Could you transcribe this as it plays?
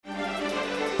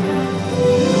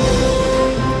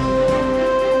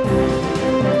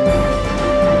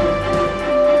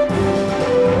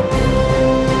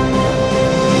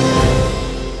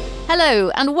Hello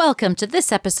and welcome to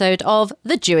this episode of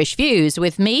The Jewish Views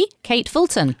with me, Kate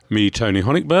Fulton. Me, Tony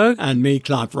Honigberg. And me,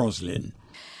 Clive Roslin.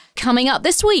 Coming up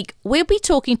this week, we'll be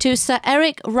talking to Sir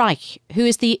Erich Reich, who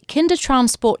is the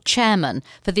Kindertransport chairman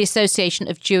for the Association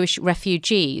of Jewish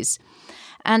Refugees.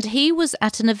 And he was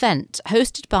at an event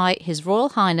hosted by His Royal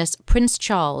Highness Prince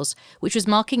Charles, which was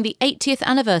marking the 80th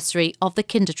anniversary of the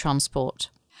Kindertransport.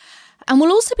 And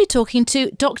we'll also be talking to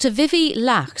Dr. Vivi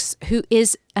Lachs, who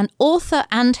is an author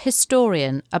and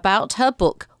historian, about her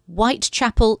book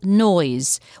Whitechapel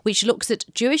Noise, which looks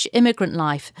at Jewish immigrant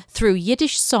life through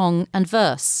Yiddish song and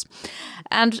verse.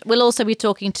 And we'll also be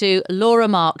talking to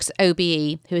Marks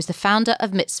OBE, who is the founder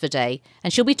of Mitzvah Day,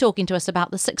 and she'll be talking to us about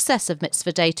the success of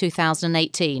Mitzvah Day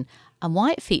 2018 and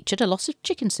why it featured a lot of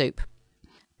chicken soup.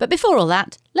 But before all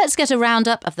that, let's get a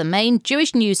roundup of the main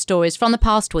Jewish news stories from the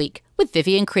past week with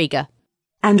Vivian Krieger.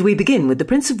 And we begin with the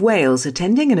Prince of Wales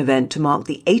attending an event to mark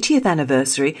the 80th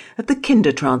anniversary of the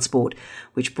Kindertransport,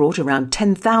 which brought around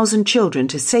 10,000 children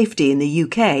to safety in the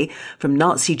UK from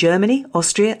Nazi Germany,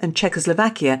 Austria and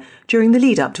Czechoslovakia during the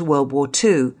lead-up to World War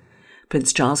II.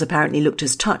 Prince Charles apparently looked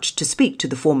as touched to speak to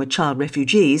the former child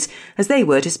refugees as they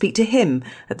were to speak to him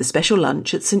at the special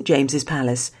lunch at St James's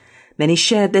Palace. Many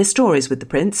shared their stories with the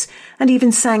Prince and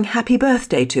even sang happy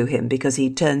birthday to him because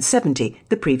he'd turned 70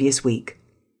 the previous week.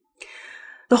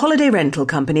 The holiday rental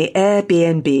company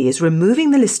Airbnb is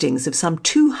removing the listings of some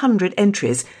 200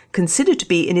 entries considered to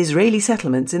be in Israeli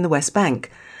settlements in the West Bank.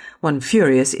 One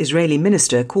furious Israeli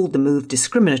minister called the move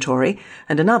discriminatory,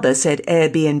 and another said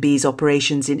Airbnb's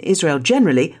operations in Israel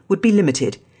generally would be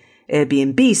limited.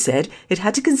 Airbnb said it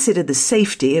had to consider the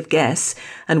safety of guests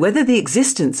and whether the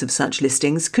existence of such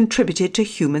listings contributed to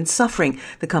human suffering.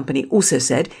 The company also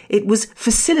said it was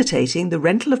facilitating the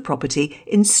rental of property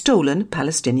in stolen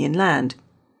Palestinian land.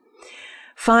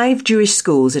 5 Jewish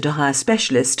schools are to hire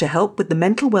specialists to help with the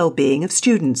mental well-being of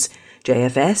students.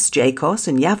 JFS, JCOS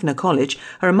and Yavna College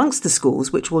are amongst the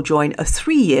schools which will join a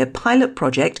 3-year pilot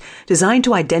project designed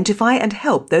to identify and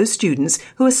help those students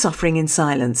who are suffering in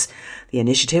silence. The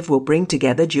initiative will bring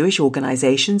together Jewish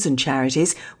organisations and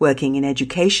charities working in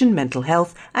education, mental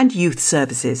health and youth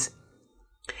services.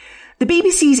 The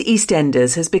BBC's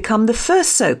EastEnders has become the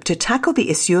first soap to tackle the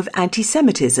issue of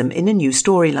anti-Semitism in a new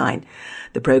storyline.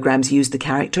 The programme's used the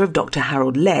character of Dr.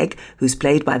 Harold Legg, who's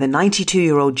played by the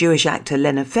 92-year-old Jewish actor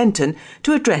Leonard Fenton,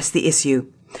 to address the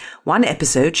issue. One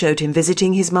episode showed him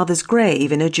visiting his mother's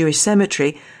grave in a Jewish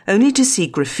cemetery, only to see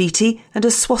graffiti and a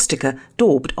swastika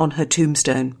daubed on her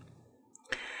tombstone.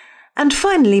 And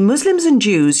finally, Muslims and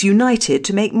Jews united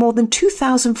to make more than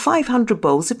 2,500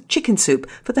 bowls of chicken soup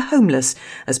for the homeless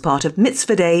as part of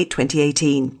Mitzvah Day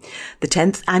 2018. The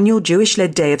 10th annual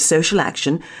Jewish-led day of social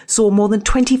action saw more than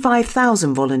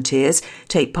 25,000 volunteers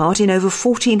take part in over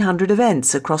 1,400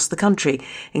 events across the country,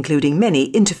 including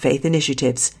many interfaith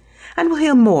initiatives. And we'll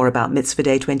hear more about Mitzvah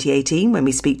Day 2018 when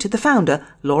we speak to the founder,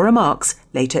 Laura Marks,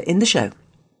 later in the show.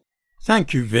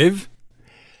 Thank you, Viv.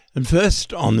 And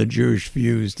first on the Jewish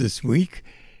Views this week,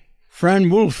 Fran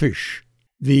Wolfisz,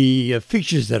 the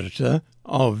features editor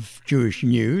of Jewish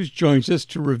News, joins us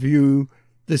to review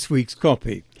this week's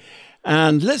copy.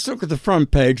 And let's look at the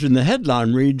front page, and the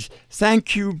headline reads,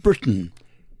 "Thank you, Britain."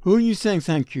 Who are you saying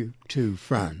thank you to,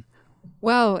 Fran?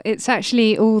 Well, it's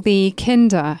actually all the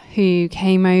Kinder who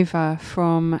came over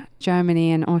from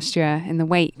Germany and Austria in the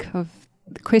wake of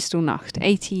the Kristallnacht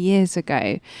 80 years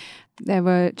ago. There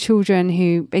were children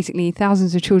who, basically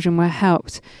thousands of children were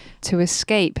helped to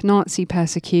escape Nazi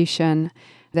persecution.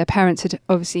 Their parents had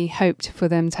obviously hoped for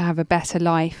them to have a better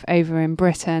life over in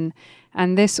Britain.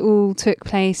 And this all took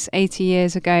place 80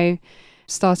 years ago,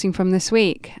 starting from this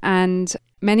week. And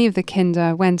many of the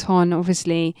Kinder went on,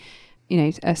 obviously,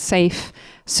 a safe,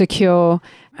 secure,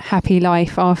 happy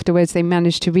life afterwards. They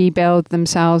managed to rebuild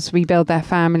themselves, rebuild their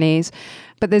families.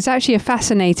 But there's actually a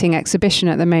fascinating exhibition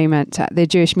at the moment at the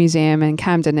Jewish Museum in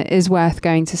Camden. It is worth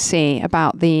going to see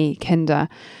about the Kinder.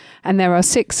 And there are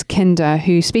 6 Kinder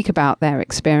who speak about their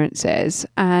experiences.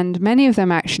 And many of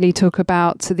them actually talk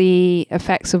about the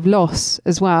effects of loss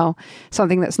as well,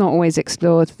 something that's not always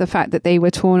explored. The fact that they were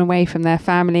torn away from their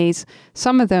families.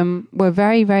 Some of them were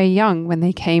very, very young when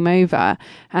they came over,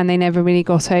 and they never really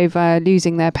got over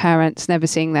losing their parents, never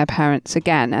seeing their parents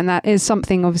again. And that is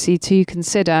something, obviously, to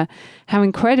consider how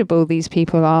incredible these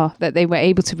people are, that they were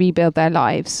able to rebuild their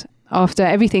lives after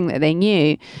everything that they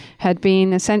knew had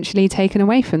been essentially taken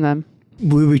away from them.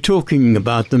 We'll be talking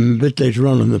about them a bit later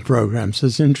on in the programme, so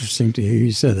it's interesting to hear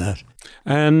you say that.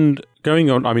 And going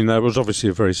on, there was obviously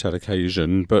a very sad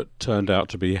occasion, but turned out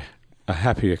to be a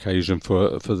happy occasion for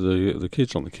the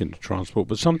kids on the Kindertransport,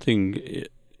 but something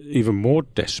even more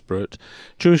desperate,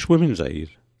 Jewish Women's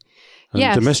Aid. And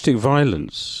Yes. domestic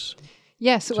violence.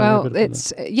 Yes, Tell me well, a bit about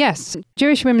it's yes.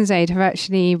 Jewish Women's Aid have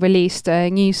actually released a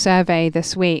new survey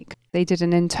this week. They did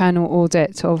an internal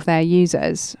audit of their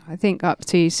users. I think up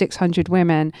to 600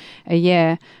 women a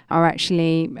year are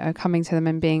actually coming to them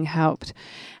and being helped.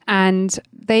 And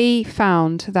they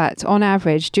found that on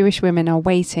average, Jewish women are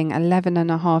waiting 11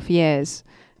 and a half years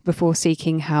before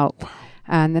seeking help.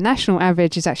 And the national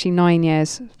average is actually 9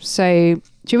 years. So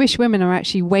Jewish women are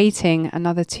actually waiting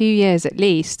another 2 years at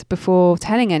least before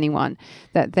telling anyone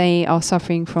that they are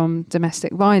suffering from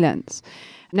domestic violence.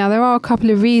 Now, there are a couple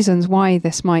of reasons why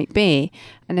this might be.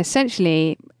 And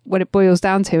essentially, what it boils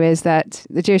down to is that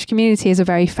the Jewish community is a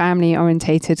very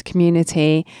family-orientated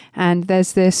community. And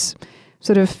there's this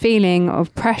sort of feeling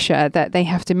of pressure that they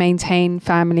have to maintain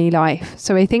family life.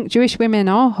 So I think Jewish women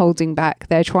are holding back.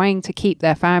 They're trying to keep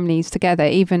their families together,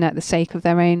 even at the sake of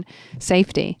their own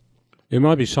safety. It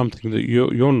might be something that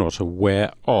you're not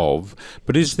aware of,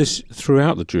 but is this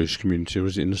throughout the Jewish community, or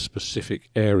is it in a specific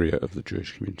area of the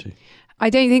Jewish community? I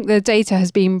don't think the data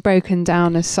has been broken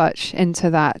down as such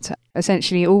into that.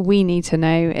 Essentially, all we need to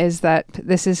know is that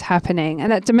this is happening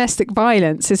and that domestic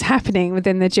violence is happening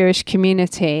within the Jewish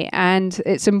community. And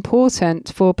it's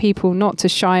important for people not to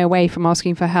shy away from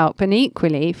asking for help. And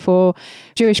equally, for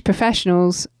Jewish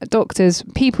professionals, doctors,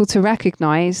 people to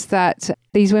recognize that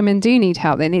these women do need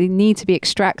help. They need to be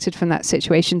extracted from that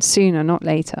situation sooner, not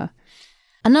later.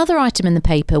 Another item in the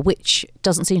paper, which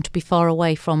doesn't seem to be far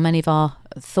away from many of our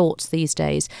thoughts these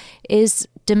days, is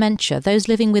dementia, those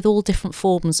living with all different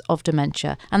forms of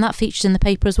dementia. And that features in the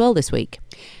paper as well this week.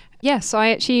 Yes, I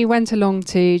actually went along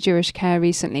to Jewish Care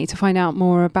recently to find out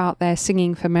more about their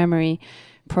Singing for Memory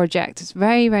project. It's a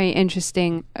very, very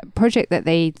interesting project that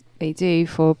they do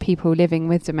for people living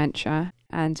with dementia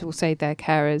and also their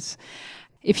carers.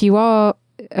 If you are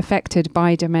affected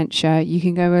by dementia, you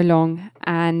can go along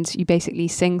and you basically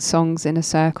sing songs in a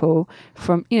circle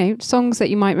from, songs that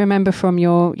you might remember from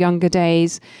your younger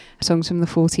days, songs from the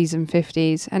 40s and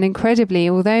 50s. And incredibly,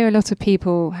 although a lot of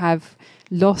people have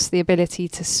lost the ability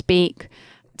to speak,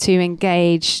 to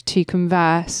engage, to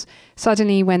converse,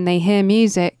 suddenly when they hear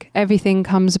music, everything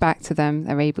comes back to them.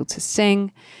 They're able to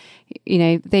sing.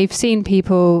 They've seen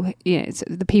people,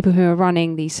 the people who are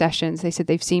running these sessions, they said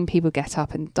they've seen people get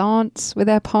up and dance with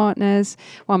their partners.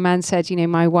 One man said,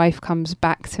 my wife comes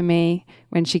back to me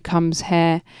when she comes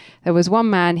here. There was one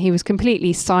man, he was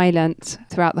completely silent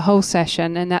throughout the whole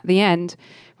session. And at the end,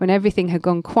 when everything had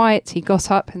gone quiet, he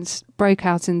got up and broke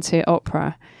out into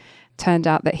opera. Turned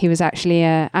out that he was actually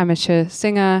an amateur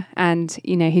singer and,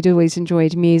 he'd always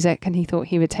enjoyed music and he thought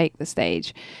he would take the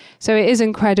stage. So it is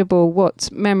incredible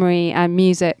what memory and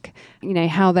music,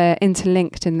 how they're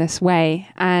interlinked in this way.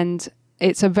 And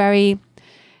it's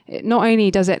not only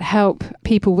does it help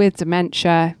people with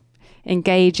dementia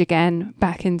engage again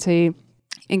back into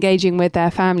engaging with their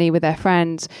family, with their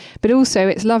friends, but also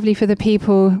it's lovely for the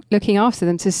people looking after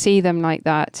them to see them like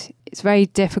that. It's very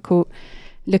difficult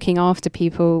looking after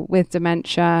people with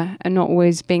dementia and not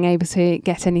always being able to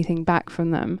get anything back from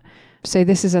them. So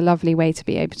this is a lovely way to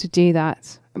be able to do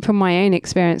that. From my own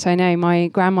experience, I know my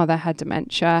grandmother had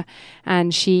dementia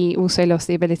and she also lost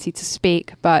the ability to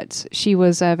speak, but she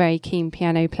was a very keen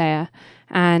piano player.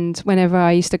 And whenever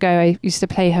I used to go, I used to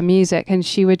play her music and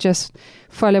she would just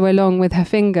follow along with her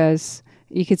fingers.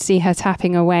 You could see her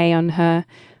tapping away on her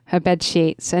bed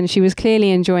sheets and she was clearly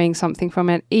enjoying something from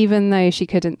it, even though she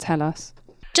couldn't tell us.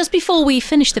 Just before we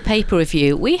finish the paper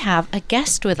review, we have a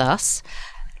guest with us,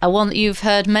 one that you've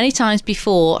heard many times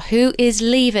before, who is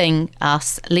leaving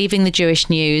the Jewish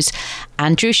News,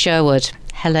 Andrew Sherwood.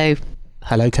 Hello.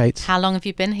 Hello, Kate. How long have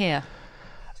you been here?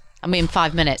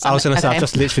 5 minutes. I was going to say, I've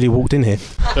just literally walked in here.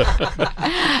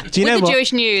 Do you know with the what?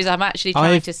 Jewish News, I'm actually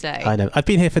trying to say. I know. I've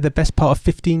been here for the best part of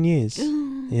 15 years.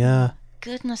 Ooh. Yeah.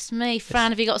 Goodness me.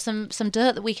 Fran, have you got some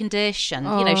dirt that we can dish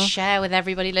and, share with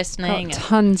everybody listening? Got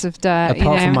tons of dirt.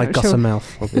 Apart from my gutter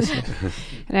mouth, obviously.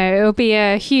 It'll be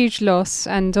a huge loss.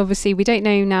 And obviously, we don't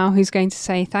know now who's going to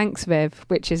say thanks, Viv,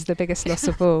 which is the biggest loss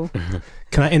of all.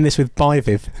 Can I end this with bye,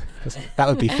 Viv? That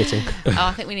would be fitting.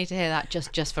 I think we need to hear that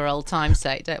just for old time's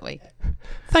sake, don't we?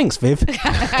 Thanks, Viv.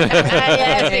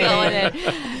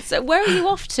 So where are you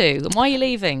off to and why are you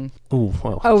leaving?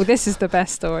 Oh, this is the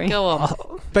best story. Go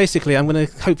on. Basically, I'm going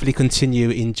to hopefully continue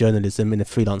in journalism in a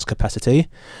freelance capacity.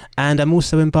 And I'm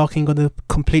also embarking on a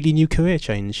completely new career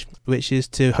change, which is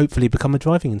to hopefully become a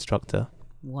driving instructor.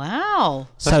 Wow.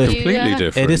 That's completely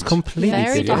different. It is completely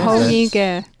Very different. A whole new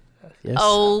gear. Yes.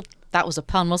 Oh, That was a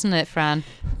pun, wasn't it, Fran?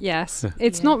 Yes.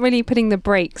 It's not really putting the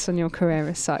brakes on your career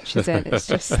as such, is it? It's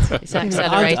just It's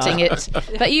accelerating it.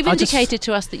 But you've indicated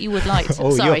to us that you would like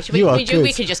to. Sorry,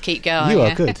 we could just keep going. You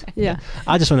are good. Yeah.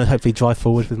 I just want to hopefully drive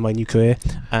forward with my new career.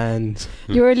 And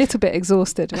you were a little bit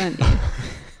exhausted, weren't you?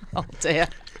 Oh, dear.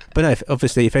 But no,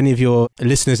 obviously, if any of your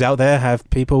listeners out there have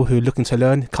people who are looking to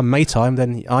learn come May time,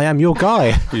 then I am your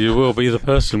guy. You will be the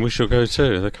person we shall go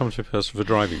to, the come-to person for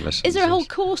driving lessons. Is there a whole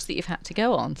course that you've had to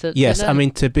go on? Yes, to learn? I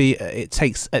mean, it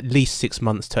takes at least 6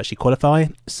 months to actually qualify.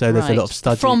 So there's a lot of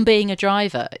study. From being a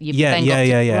driver, you've then got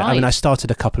to. Right. I mean, I I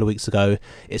started a couple of weeks ago.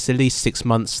 It's at least 6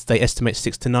 months. They estimate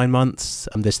 6 to 9 months.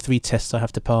 There's 3 tests I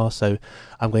have to pass. So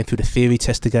I'm going through the theory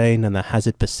test again and the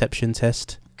hazard perception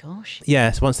test. Gosh.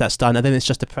 Yeah, so once that's done, and then it's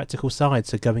just the practical side.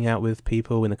 So going out with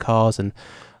people in the cars, and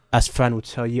as Fran will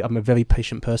tell you, I'm a very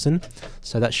patient person,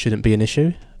 so that shouldn't be an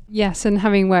issue. Yes, and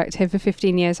having worked here for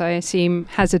 15 years, I assume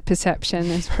hazard perception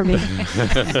is probably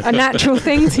a natural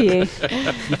thing to you.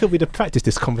 You thought we'd have practiced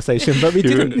this conversation, but we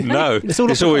didn't. No, it's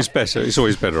always better. It's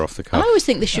always better off the cuff. I always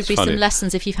think there should be funny. some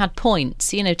lessons if you've had points,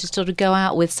 to sort of go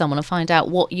out with someone and find out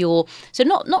what you're... So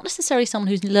not necessarily someone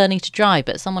who's learning to drive,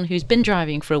 but someone who's been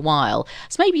driving for a while.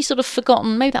 It's maybe sort of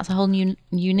forgotten. Maybe that's a whole new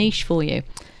niche for you.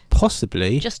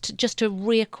 Possibly. Just to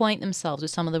reacquaint themselves with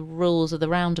some of the rules of the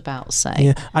roundabout, say.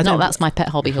 Yeah, That's my pet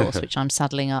hobby horse, which I'm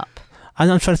saddling up.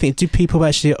 And I'm trying to think, do people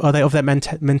actually, are they of that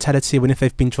mentality when if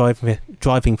they've been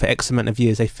driving for X amount of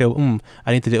years, they feel,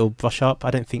 I need a little brush up? I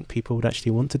don't think people would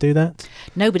actually want to do that.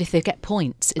 No, but if they get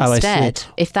points instead,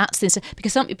 if that's this,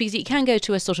 because you can go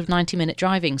to a sort of 90-minute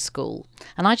driving school,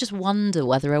 and I just wonder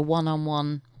whether a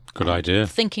one-on-one... Good idea.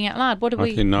 Thinking out loud. What do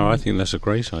we... I think that's a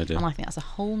great idea. And I think that's a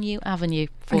whole new avenue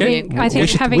for you. I think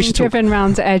having driven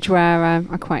round to Edgware,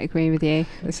 I quite agree with you.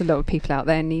 There's a lot of people out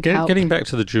there who need help. Getting back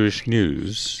to the Jewish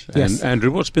news, yes. And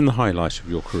Andrew, what's been the highlight of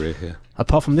your career here?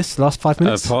 Apart from this last 5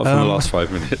 minutes? Apart from the last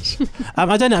 5 minutes.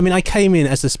 I don't know. I mean, I came in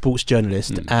as a sports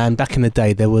journalist, and back in the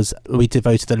day, we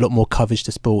devoted a lot more coverage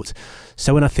to sport.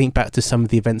 So when I think back to some of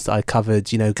the events that I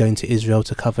covered, going to Israel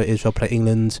to cover Israel play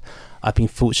England, I've been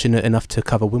fortunate enough to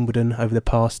cover Wimbledon over the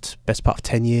best part of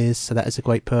 10 years. So that is a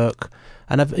great perk.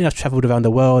 And I've travelled around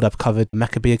the world. I've covered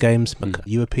Maccabee games,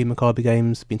 European Maccabee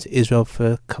games, been to Israel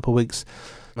for a couple of weeks.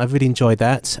 I've really enjoyed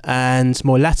that. And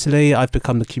more latterly, I've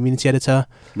become the community editor.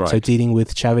 Right. So dealing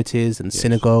with charities and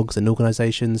synagogues and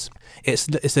organisations.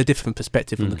 It's a different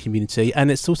perspective from the community. And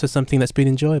it's also something that's been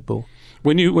enjoyable.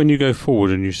 When you go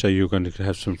forward and you say you're going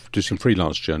to do some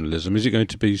freelance journalism, is it going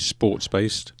to be sports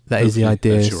based? That is the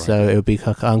idea. So it'll be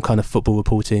kind of football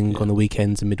reporting on the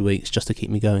weekends and midweeks just to keep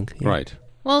me going. Yeah. Right.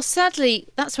 Well, sadly,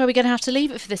 that's where we're going to have to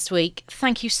leave it for this week.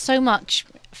 Thank you so much,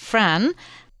 Fran.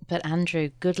 But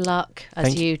Andrew, good luck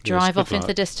as you drive off into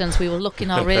the distance. We will look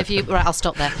in our rear view. Right, I'll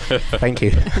stop there. Thank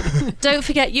you. Don't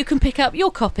forget, you can pick up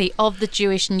your copy of the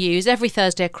Jewish News every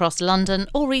Thursday across London,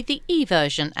 or read the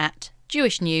e-version at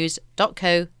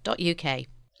jewishnews.co.uk.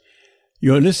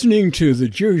 You're listening to The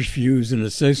Jewish Views in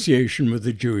association with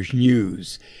the Jewish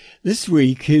News. This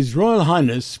week, His Royal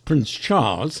Highness Prince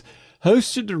Charles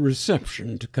hosted a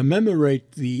reception to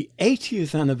commemorate the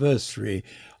 80th anniversary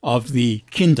of the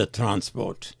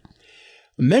Kindertransport.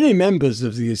 Many members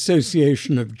of the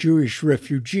Association of Jewish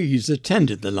Refugees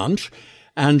attended the lunch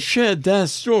and shared their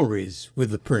stories with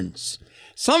the Prince.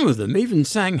 Some of them even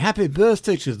sang happy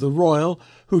birthday to the royal,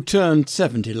 who turned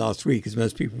 70 last week, as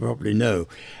most people probably know,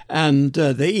 and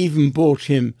they even bought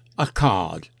him a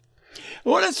card.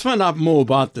 Well, let's find out more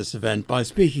about this event by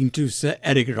speaking to Sir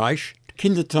Erich Reich,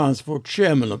 Kindertransport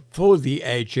chairman for the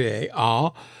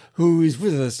HRH, who is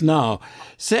with us now.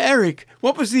 Sir Erich,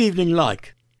 what was the evening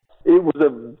like? It was a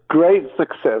great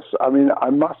success. I mean, I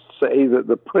must say that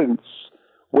the Prince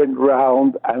went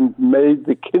round and made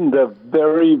the Kinder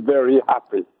very, very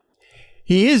happy.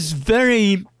 He is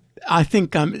very, I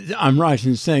think I'm right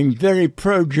in saying, very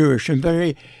pro-Jewish and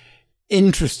very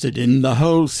interested in the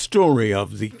whole story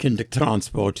of the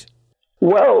Kindertransport.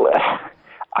 Well,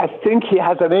 I think he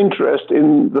has an interest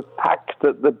in the fact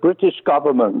that the British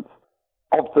government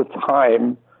of the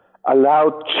time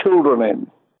allowed children in.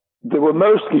 They were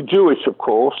mostly Jewish, of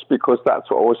course, because that's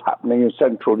what was happening in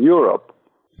Central Europe.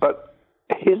 But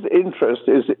his interest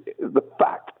is the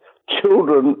fact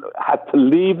children had to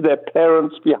leave their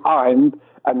parents behind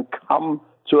and come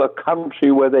to a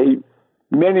country where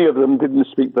many of them didn't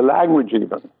speak the language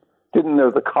even, didn't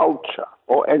know the culture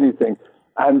or anything.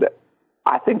 And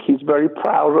I think he's very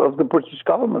proud of the British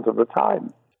government of the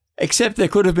time. Except they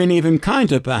could have been even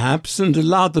kinder, perhaps, and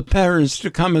allowed the parents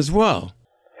to come as well.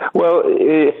 Well,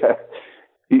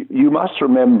 you must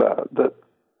remember that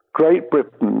Great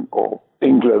Britain, or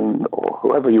England or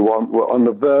whoever you want were on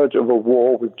the verge of a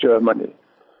war with Germany.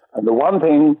 And the one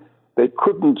thing they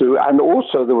couldn't do, and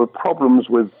also there were problems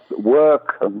with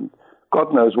work and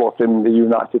God knows what in the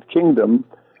United Kingdom,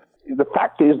 the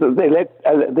fact is that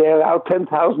they allowed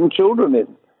 10,000 children in.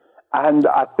 And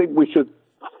I think we should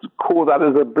call that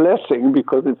as a blessing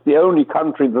because it's the only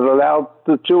country that allowed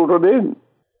the children in.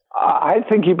 I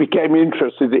think he became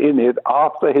interested in it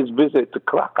after his visit to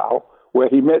Krakow, where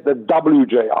he met the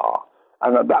WJR.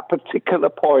 And at that particular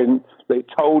point, they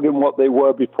told him what they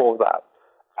were before that.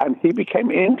 And he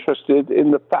became interested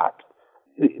in the fact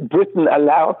that Britain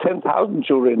allowed 10,000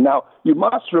 children. Now, you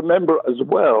must remember as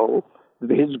well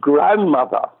that his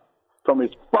grandmother, from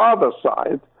his father's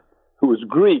side, who was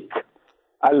Greek,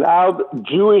 allowed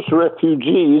Jewish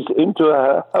refugees into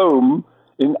her home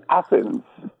in Athens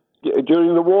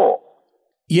during the war.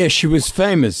 Yes, she was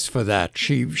famous for that.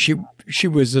 She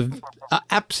was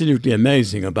absolutely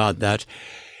amazing about that.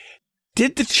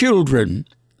 Did the children,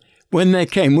 when they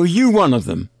came, were you one of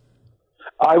them?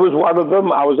 I was one of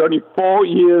them. I was only 4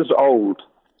 years old.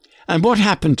 And what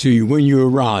happened to you when you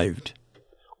arrived?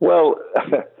 Well,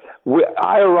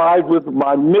 I arrived with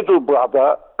my middle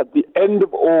brother at the end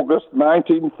of August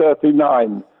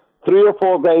 1939, 3 or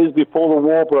 4 days before the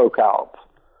war broke out.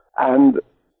 And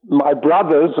my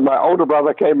older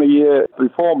brother came a year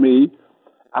before me,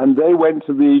 and they went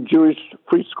to the Jewish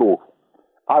free school.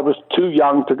 I was too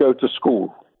young to go to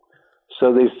school.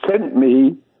 So they sent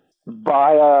me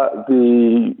via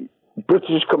the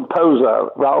British composer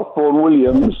Ralph Vaughan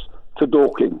Williams to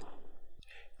Dorking.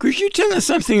 Could you tell us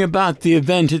something about the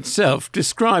event itself?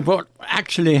 Describe what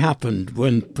actually happened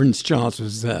when Prince Charles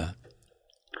was there.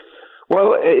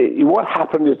 Well, what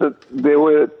happened is that there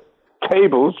were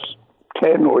tables,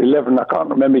 10 or 11, I can't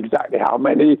remember exactly how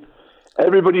many.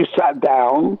 Everybody sat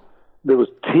down. There was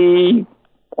tea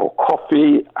or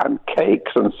coffee and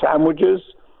cakes and sandwiches.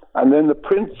 And then the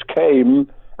prince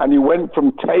came and he went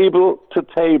from table to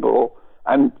table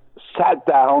and sat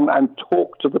down and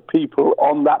talked to the people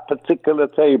on that particular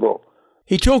table.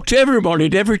 He talked to everybody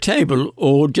at every table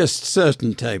or just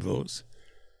certain tables?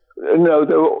 No,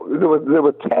 there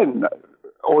were 10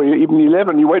 or even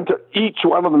 11. He went to each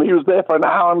one of them. He was there for an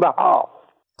hour and a half.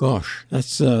 Gosh,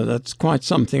 that's quite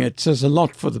something. It says a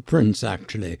lot for the prince,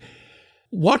 actually.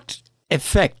 What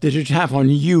effect did it have on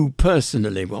you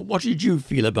personally? Well, what did you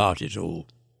feel about it all?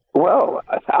 Well,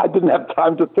 I didn't have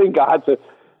time to think. I had to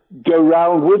go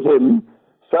round with him,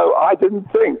 so I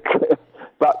didn't think.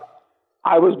 But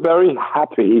I was very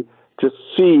happy to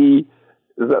see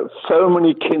that so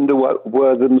many kinder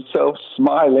were themselves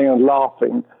smiling and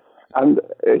laughing. And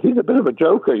he's a bit of a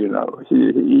joker, you know.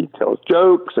 He tells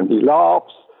jokes and he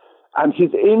laughs, and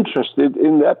he's interested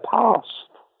in their past.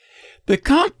 There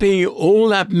can't be all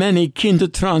that many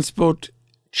Kindertransport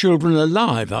children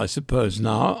alive, I suppose,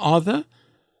 now, are there?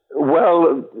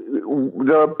 Well,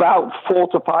 there are about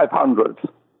 400 to 500.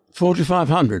 400 to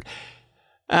 500.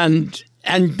 And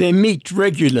they meet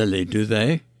regularly, do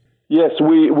they? Yes,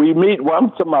 we meet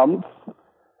once a month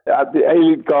at the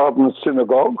Elite Garden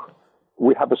Synagogue.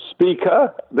 We have a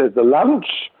speaker, there's a lunch,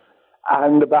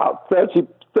 and about 30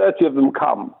 of them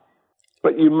come.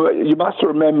 But you must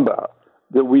remember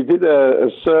that we did a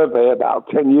survey about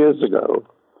 10 years ago,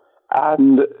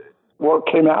 and what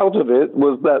came out of it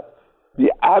was that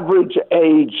the average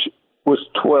age was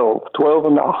 12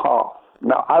 and a half.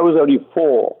 Now, I was only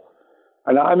 4,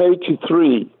 and I'm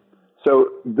 83, so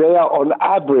they are on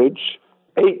average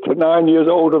 8 to 9 years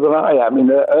older than I am, in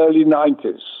their early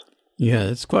 90s. Yeah,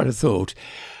 that's quite a thought.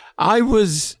 I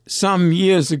was, some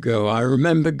years ago, I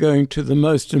remember going to the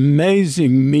most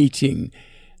amazing meeting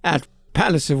at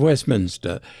Palace of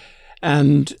Westminster,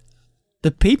 and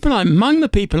among the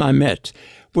people I met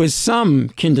was some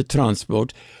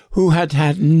Kindertransport who had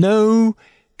had no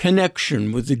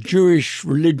connection with the Jewish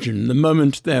religion the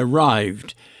moment they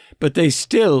arrived, but they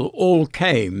still all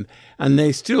came, and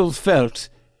they still felt,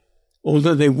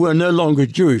 although they were no longer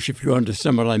Jewish, if you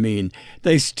understand what I mean,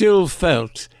 they still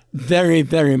felt very,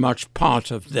 very much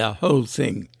part of their whole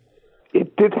thing.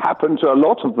 It did happen to a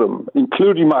lot of them,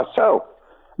 including myself.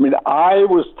 I mean, I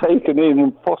was taken in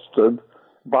and fostered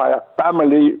by a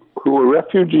family who were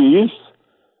refugees,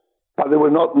 but they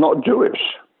were not Jewish.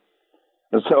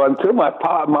 And so until my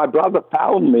brother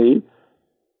found me,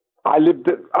 I lived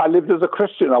as a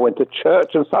Christian. I went to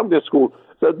church and Sunday school.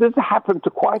 So this happened to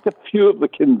quite a few of the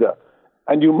kinder.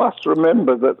 And you must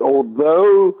remember that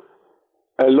although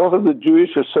a lot of the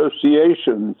Jewish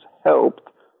associations helped,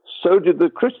 so did the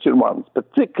Christian ones,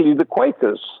 particularly the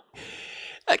Quakers.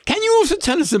 Can you also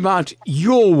tell us about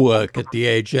your work at the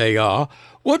HRH?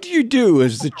 What do you do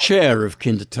as the chair of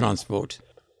Kindertransport?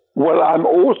 Well, I'm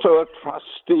also a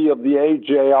trustee of the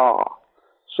AJR.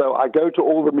 So I go to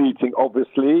all the meetings,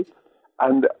 obviously,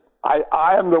 and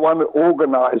I am the one that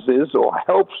organizes or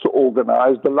helps to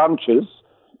organize the lunches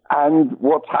and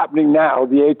what's happening now,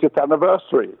 the 80th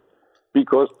anniversary.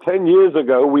 Because 10 years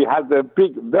ago, we had the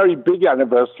very big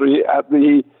anniversary at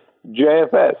the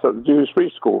JFS, at the Jewish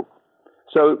Free School.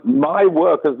 So my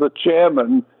work as the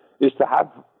chairman is to have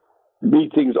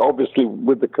meetings, obviously,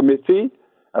 with the committee,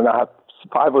 and I have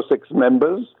 5 or 6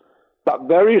 members, but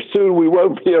very soon we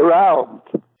won't be around.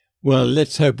 Well,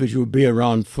 let's hope that you'll be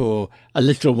around for a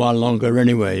little while longer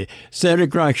anyway. Sir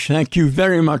Erich Reich, thank you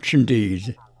very much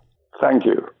indeed. Thank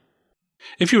you.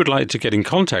 If you would like to get in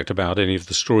contact about any of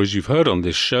the stories you've heard on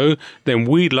this show, then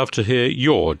we'd love to hear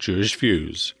your Jewish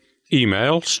views.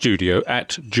 Email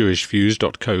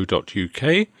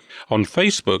studio@jewishviews.co.uk. On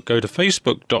Facebook, go to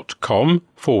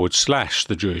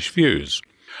facebook.com/The Jewish Views.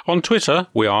 On Twitter,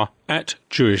 we are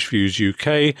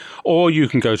 @JewishViewsUK, or you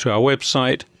can go to our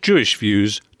website,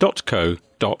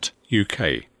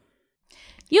 jewishviews.co.uk.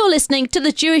 You're listening to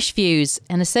The Jewish Views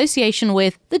in association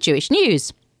with The Jewish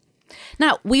News.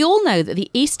 Now, we all know that the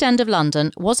East End of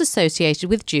London was associated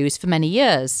with Jews for many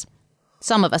years.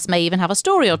 Some of us may even have a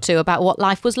story or two about what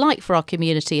life was like for our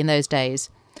community in those days.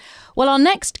 Well, our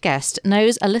next guest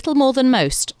knows a little more than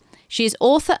most. She is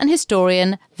author and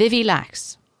historian Vivi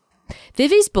Lachs.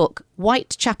 Vivi's book,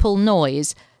 Whitechapel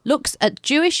Noise, looks at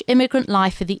Jewish immigrant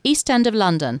life in the East End of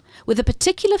London, with a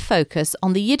particular focus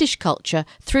on the Yiddish culture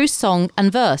through song and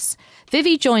verse.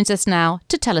 Vivi joins us now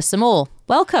to tell us some more.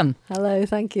 Welcome. Hello,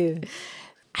 thank you.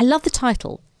 I love the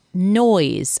title,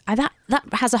 Noise. That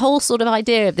has a whole sort of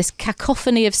idea of this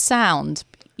cacophony of sound.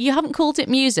 You haven't called it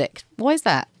music. Why is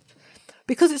that?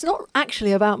 Because it's not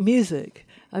actually about music.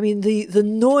 I mean, the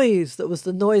noise that was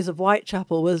the noise of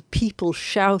Whitechapel was people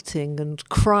shouting and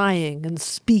crying and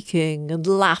speaking and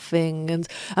laughing and,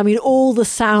 I mean, all the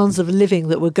sounds of living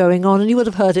that were going on. And you would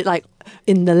have heard it like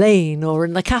in the lane or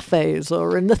in the cafes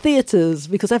or in the theatres,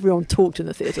 because everyone talked in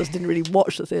the theatres, didn't really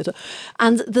watch the theatre.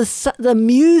 And the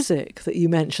music that you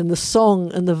mentioned, the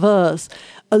song and the verse,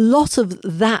 a lot of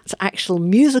that actual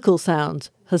musical sound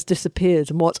has disappeared.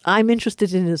 And what I'm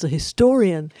interested in as a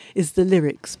historian is the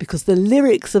lyrics, because the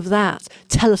lyrics of that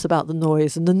tell us about the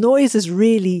noise. And the noise is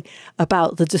really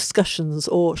about the discussions,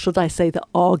 or should I say the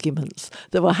arguments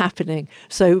that were happening.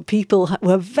 So people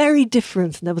were very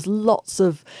different, and there was lots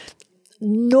of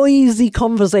noisy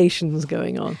conversations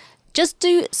going on. Just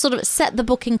to sort of set the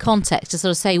book in context, to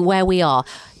sort of say where we are.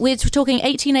 We're talking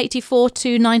 1884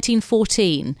 to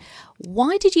 1914.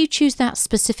 Why did you choose that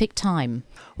specific time?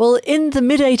 Well, in the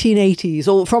mid-1880s,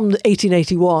 or from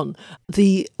 1881,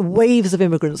 the waves of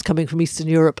immigrants coming from Eastern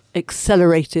Europe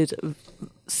accelerated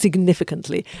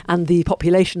significantly, and the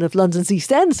population of London's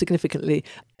East End significantly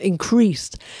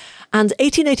increased. And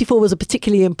 1884 was a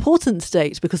particularly important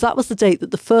date because that was the date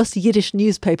that the first Yiddish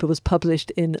newspaper was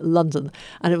published in London.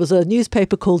 And it was a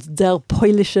newspaper called Der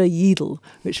Polnische Jidl,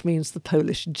 which means the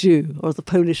Polish Jew, or the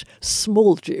Polish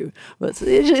small Jew. But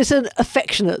it's an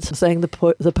affectionate saying,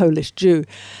 the Polish Jew.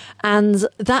 And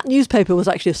that newspaper was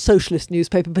actually a socialist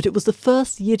newspaper, but it was the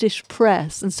first Yiddish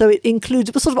press. And so it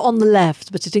was sort of on the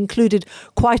left, but it included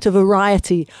quite a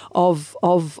variety of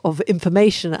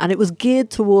information. And it was geared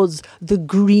towards the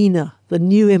greener, the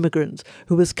new immigrant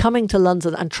who was coming to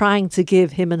London and trying to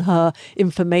give him and her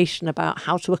information about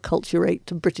how to acculturate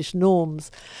to British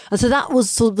norms. And so that was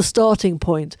sort of the starting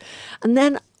point. And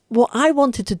then what I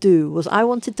wanted to do was I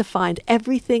wanted to find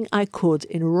everything I could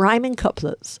in rhyming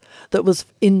couplets that was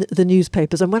in the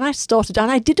newspapers. And when I started,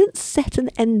 and I didn't set an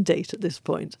end date at this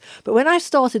point, but when I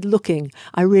started looking,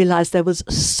 I realised there was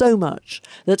so much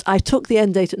that I took the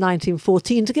end date at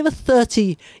 1914 to give a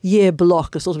 30-year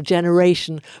block, a sort of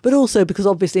generation, but also because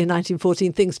obviously in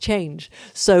 1914 things change.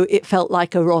 So it felt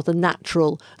like a rather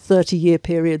natural 30-year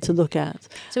period to look at.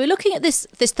 So we're looking at this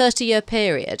 30-year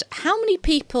period. How many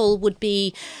people would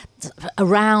be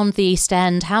around the East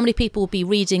End? How many people would be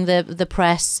reading the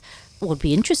press, would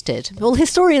be interested? Well,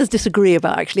 historians disagree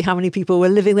about actually how many people were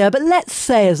living there, but let's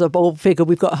say as a bold figure,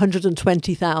 we've got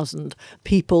 120,000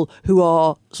 people who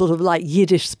are sort of like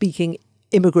Yiddish-speaking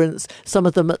immigrants, some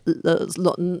of them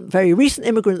very recent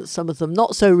immigrants, some of them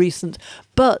not so recent,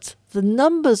 but the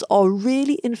numbers are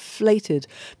really inflated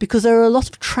because there are a lot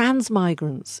of trans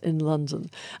migrants in London.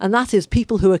 And that is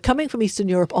people who are coming from Eastern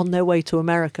Europe on their way to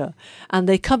America. And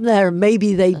they come there and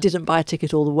maybe they didn't buy a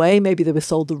ticket all the way. Maybe they were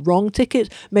sold the wrong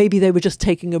ticket. Maybe they were just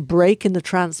taking a break in the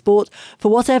transport.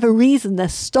 For whatever reason, they're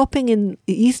stopping in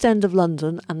the East End of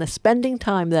London and they're spending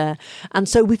time there. And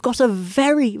so we've got a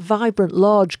very vibrant,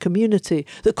 large community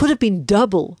that could have been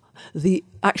double the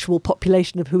actual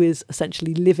population of who is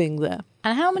essentially living there.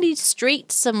 And how many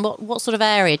streets and what sort of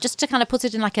area? Just to kind of put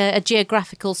it in like a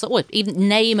geographical, or even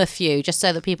name a few, just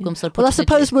so that people can sort of put Well, I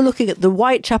suppose we're looking at the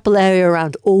Whitechapel area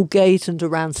around Aldgate and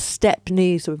around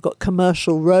Stepney. So we've got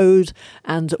Commercial Road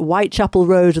and Whitechapel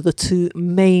Road are the two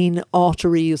main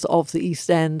arteries of the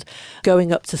East End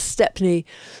going up to Stepney.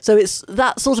 So it's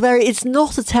that sort of area. It's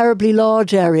not a terribly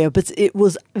large area, but it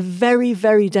was very,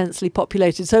 very densely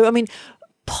populated. So, I mean,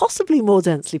 possibly more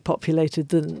densely populated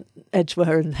than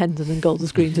Edgware and Hendon and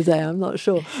Golders Green today, I'm not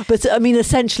sure. But I mean,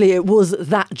 essentially it was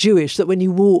that Jewish, that when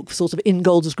you walk sort of in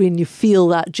Golders Green, you feel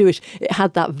that Jewish. It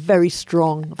had that very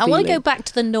strong feeling. I want to go back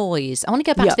to the noise. I want to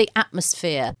go back to the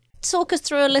atmosphere. Talk us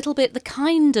through a little bit the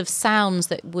kind of sounds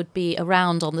that would be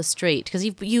around on the street, because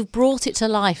you've brought it to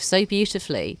life so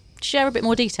beautifully. Share a bit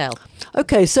more detail.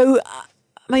 Okay, so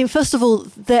I mean, first of all,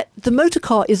 the motor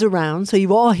car is around, so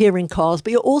you are hearing cars,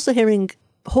 but you're also hearing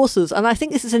horses. And I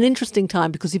think this is an interesting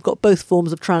time because you've got both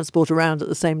forms of transport around at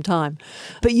the same time.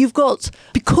 But you've got,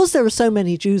 because there are so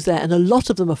many Jews there, and a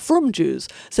lot of them are from Jews,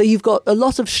 so you've got a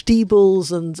lot of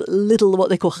stiebels and little, what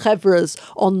they call chevras,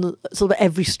 on sort of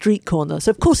every street corner. So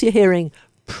of course you're hearing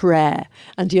prayer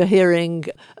and you're hearing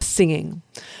singing,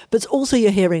 but also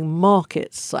you're hearing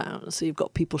market sounds. So you've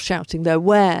got people shouting their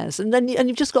wares, and then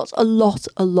you've just got a lot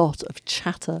of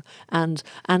chatter and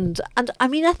I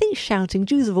mean, I think shouting,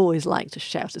 Jews have always liked to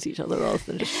shout at each other rather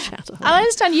than just chatter. I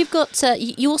understand you've got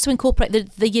you also incorporate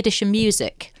the Yiddish and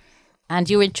music, and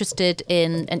you're interested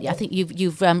in, and I think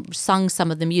you've sung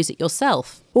some of the music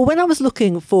yourself. Well, when I was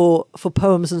looking for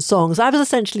poems and songs, I was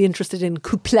essentially interested in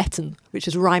coupletten, which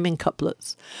is rhyming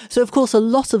couplets. So, of course, a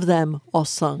lot of them are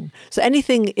sung. So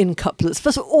anything in couplets,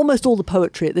 first of all, almost all the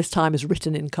poetry at this time is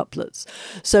written in couplets.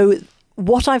 So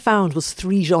what I found was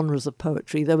three genres of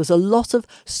poetry. There was a lot of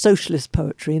socialist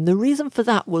poetry, and the reason for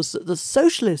that was that the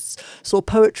socialists saw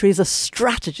poetry as a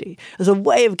strategy, as a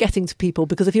way of getting to people,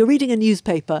 because if you're reading a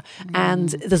newspaper and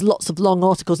there's lots of long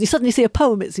articles, and you suddenly see a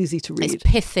poem, it's easy to read. It's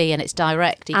pithy and it's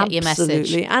direct, you get your message.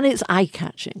 Absolutely, and it's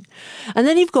eye-catching. And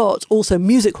then you've got also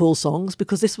music hall songs,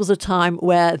 because this was a time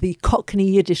where the Cockney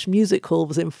Yiddish music hall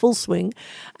was in full swing,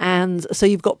 and so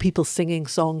you've got people singing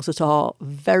songs that are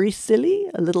very silly,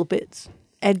 a little bit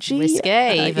edgy,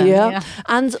 risque even, yeah,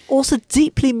 and also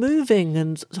deeply moving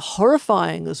and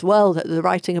horrifying as well. That they're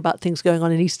writing about things going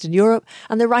on in Eastern Europe,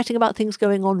 and they're writing about things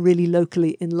going on really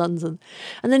locally in London.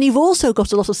 And then you've also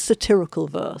got a lot of satirical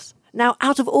verse. Now,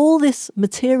 out of all this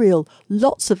material,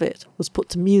 lots of it was put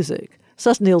to music.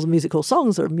 Certainly all the musical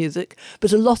songs are music,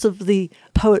 but a lot of the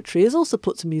poetry is also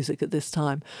put to music at this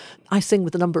time. I sing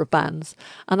with a number of bands,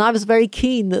 and I was very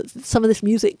keen that some of this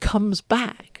music comes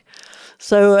back.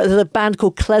 So there's a band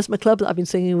called Klezmer Club that I've been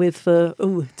singing with for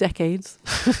decades.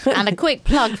 And a quick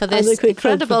plug for this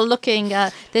incredible looking,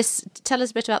 tell us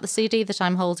a bit about the CD that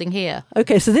I'm holding here.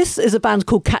 Okay, so this is a band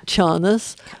called Katz.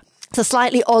 It's a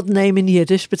slightly odd name in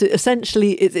Yiddish, but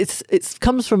it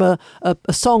comes from a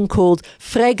song called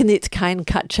Frag nit kein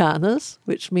Katchanas,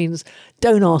 which means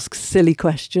don't ask silly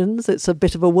questions. It's a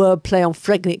bit of a word play on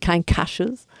Frag nit kein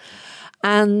Kashas.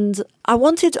 And I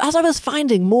wanted, as I was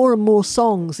finding more and more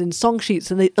songs in song sheets,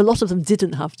 and a lot of them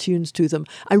didn't have tunes to them,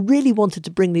 I really wanted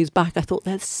to bring these back. I thought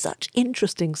they're such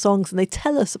interesting songs, and they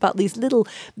tell us about these little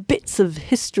bits of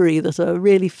history that are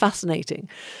really fascinating.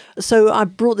 So I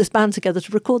brought this band together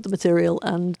to record the material,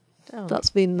 and that's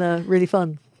been really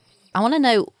fun. I want to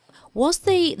know, was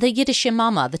the Yiddish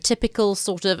mama the typical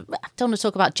sort of, I don't want to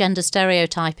talk about gender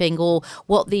stereotyping, or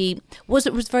was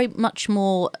very much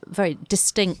more very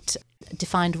distinct,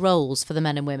 defined roles for the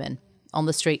men and women on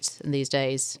the streets in these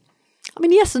days? I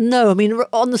mean, yes and no. I mean,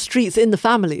 on the streets, in the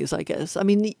families, I guess. I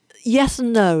mean, yes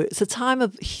and no. It's a time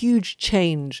of huge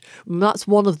change. That's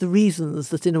one of the reasons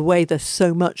that, in a way, there's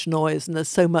so much noise and there's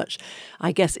so much,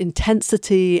 I guess,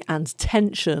 intensity and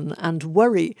tension and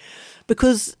worry.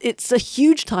 Because it's a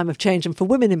huge time of change, and for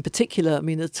women in particular. I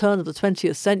mean, at the turn of the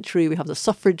 20th century, we have the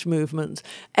suffrage movement.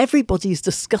 Everybody's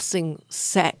discussing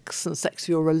sex and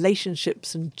sexual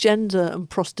relationships and gender and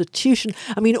prostitution.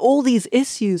 I mean, all these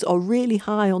issues are really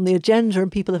high on the agenda,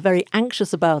 and people are very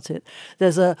anxious about it.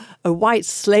 There's a white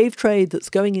slave trade that's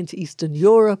going into Eastern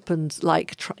Europe and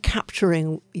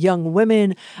capturing young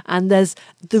women, and there's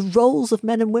the roles of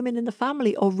men and women in the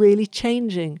family are really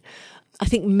changing. I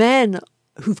think men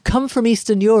who've come from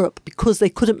Eastern Europe because they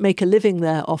couldn't make a living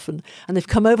there often, and they've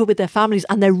come over with their families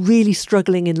and they're really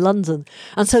struggling in London,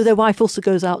 and so their wife also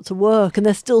goes out to work and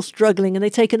they're still struggling, and they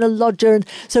take in a lodger, and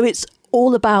so it's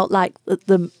all about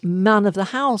the man of the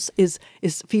house is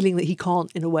feeling that he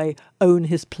can't, in a way, own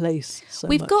his place so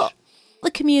We've much. got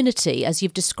the community as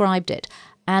you've described it,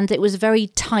 and it was very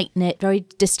tight-knit, very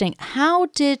distinct. How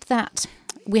did that...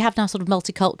 We have now sort of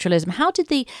multiculturalism. How did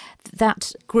that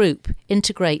group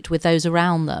integrate with those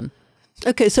around them?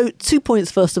 Okay, so 2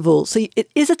 points first of all. So it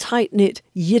is a tight-knit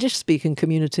Yiddish-speaking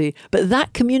community, but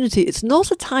that community, it's not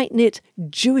a tight-knit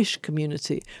Jewish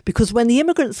community, because when the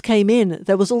immigrants came in,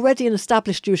 there was already an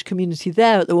established Jewish community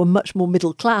there that were much more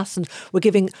middle class and were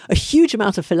giving a huge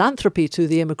amount of philanthropy to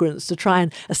the immigrants to try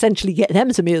and essentially get them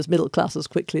to be as middle class as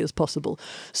quickly as possible.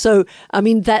 So, I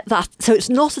mean, so it's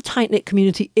not a tight-knit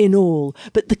community in all,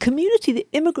 but the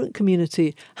immigrant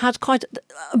community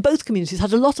both communities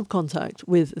had a lot of contact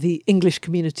with the English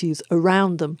communities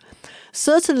around them.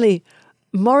 Certainly,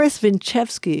 Morris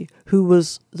Winchewski, who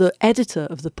was the editor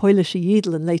of the Polnische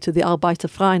Jidl and later the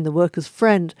Arbeiterverein, the Workers'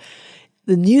 Friend,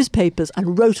 the newspapers,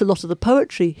 and wrote a lot of the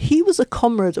poetry, he was a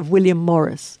comrade of William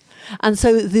Morris. And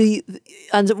so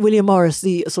William Morris,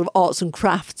 the sort of arts and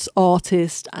crafts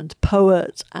artist and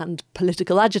poet and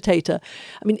political agitator,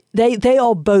 I mean, they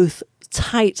are both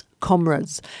tight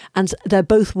comrades, and they're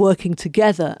both working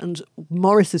together, and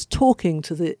Morris is talking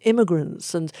to the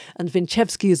immigrants, and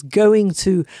Winchewski is going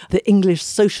to the English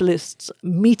socialists'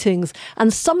 meetings,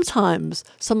 and sometimes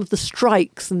some of the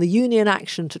strikes and the union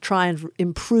action to try and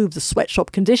improve the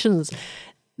sweatshop conditions,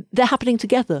 they're happening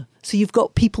together. So you've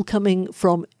got people coming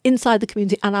from inside the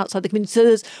community and outside the community.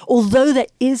 So although there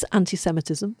is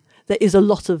anti-Semitism, there is a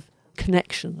lot of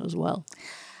connection as well.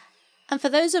 And for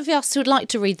those of us who'd like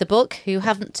to read the book, who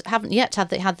haven't yet had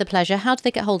the pleasure, how do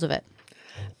they get hold of it?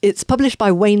 It's published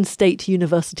by Wayne State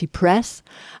University Press,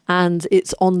 and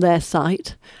it's on their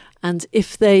site. And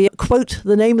if they quote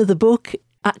the name of the book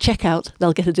at checkout,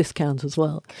 they'll get a discount as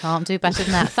well. Can't do better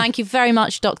than that. Thank you very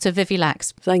much, Dr. Vivi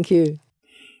Lachs. Thank you.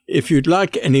 If you'd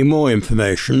like any more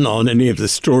information on any of the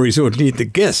stories or indeed the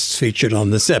guests featured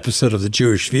on this episode of The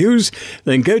Jewish Views,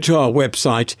 then go to our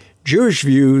website,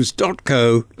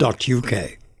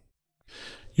 jewishviews.co.uk.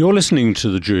 You're listening to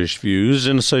The Jewish Views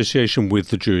in association with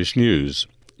The Jewish News.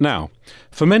 Now,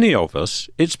 for many of us,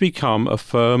 it's become a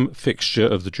firm fixture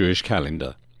of the Jewish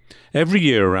calendar. Every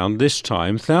year around this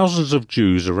time, thousands of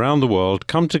Jews around the world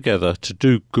come together to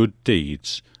do good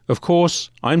deeds. Of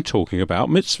course, I'm talking about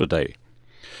Mitzvah Day.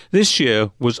 This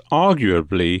year was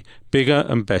arguably bigger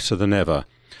and better than ever.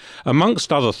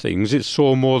 Amongst other things, it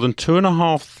saw more than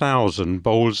 2,500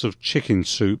 bowls of chicken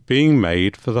soup being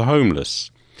made for the homeless.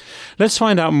 Let's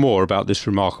find out more about this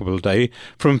remarkable day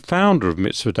from founder of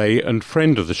Mitzvah Day and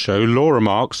friend of the show, Laura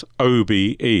Marks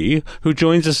OBE, who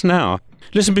joins us now.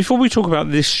 Listen, before we talk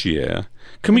about this year,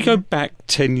 can we go back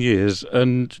 10 years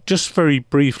and just very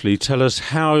briefly tell us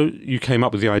how you came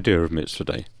up with the idea of Mitzvah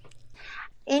Day?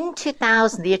 In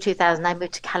the year 2000, I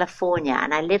moved to California,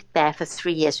 and I lived there for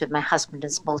 3 years with my husband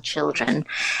and small children.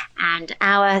 And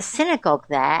our synagogue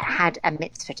there had a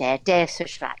mitzvah day, a day of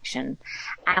social action.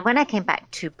 And when I came back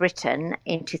to Britain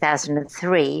in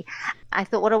 2003, I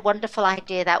thought what a wonderful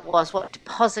idea that was, what a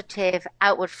positive,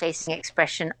 outward-facing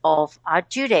expression of our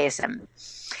Judaism.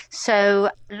 So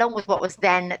along with what was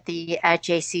then the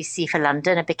JCC for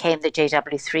London and became the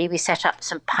JW3, we set up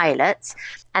some pilots,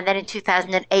 and then in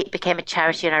 2008 became a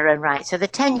charity in our own right. So the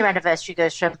 10-year anniversary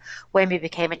goes from when we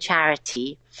became a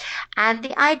charity. And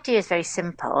the idea is very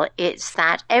simple. It's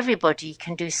that everybody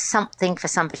can do something for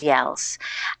somebody else.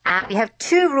 And we have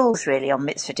two rules really on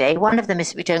Mitzvah Day. One of them is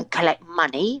that we don't collect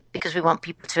money because we want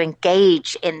people to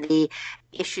engage in the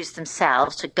issues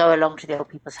themselves, to go along to the old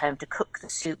people's home, to cook the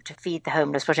soup, to feed the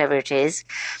homeless, whatever it is.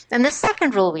 And the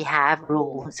second rule we have,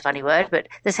 it's a funny word, but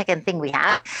the second thing we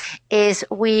have is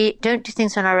we don't do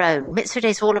things on our own. Mitzvah Day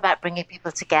is all about bringing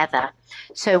people together.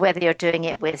 So whether you're doing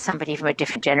it with somebody from a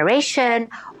different generation,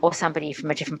 or somebody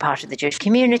from a different part of the Jewish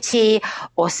community,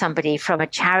 or somebody from a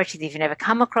charity that you've never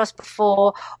come across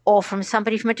before, or from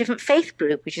somebody from a different faith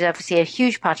group, which is obviously a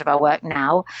huge part of our work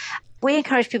now, we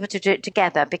encourage people to do it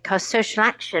together because social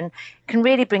action can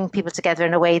really bring people together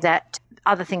in a way that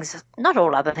other things, not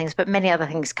all other things, but many other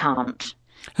things can't.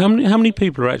 How many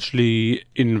people are actually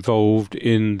involved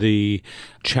in the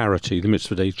charity, the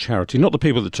Mitzvah Day charity? Not the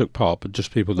people that took part, but just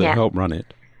people that help run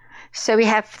it. So we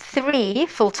have 3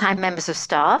 full-time members of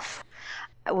staff.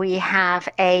 We have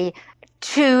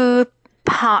 2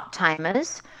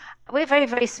 part-timers. We're very,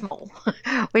 very small.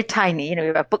 We're tiny, we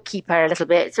have a bookkeeper a little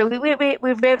bit. So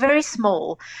we're very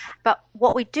small. But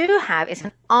what we do have is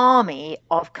an army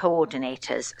of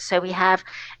coordinators. So we have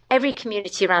every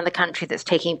community around the country that's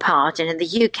taking part. And in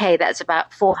the UK, that's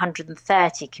about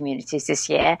 430 communities this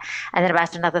year, and then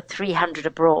about another 300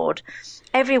 abroad.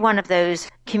 every one of those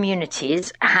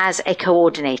communities has a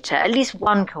coordinator, at least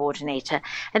one coordinator,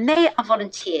 and they are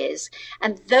volunteers.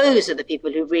 And those are the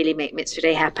people who really make Mitzvah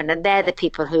Day happen. And they're the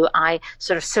people who I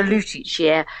sort of salute each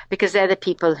year, because they're the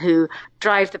people who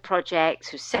drive the projects,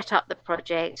 who set up the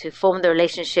projects, who form the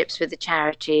relationships with the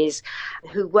charities,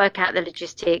 who work out the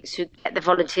logistics, who get the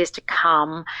volunteers to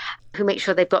come, who make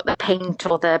sure they've got the paint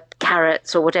or the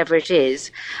carrots or whatever it is.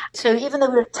 So even though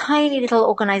we're a tiny little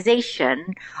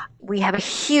organisation, we have a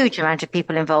huge amount of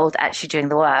people involved actually doing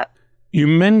the work. You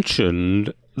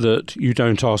mentioned that you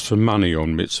don't ask for money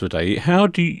on Mitzvah Day. How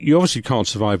do you obviously can't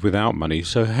survive without money,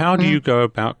 so how do you go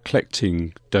about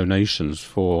collecting donations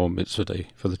for Mitzvah Day,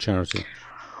 for the charity?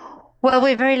 Well,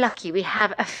 we're very lucky. We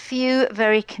have a few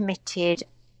very committed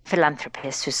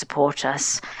philanthropists who support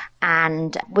us,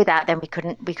 and without them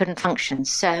we couldn't function.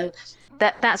 So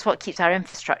that's what keeps our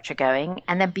infrastructure going.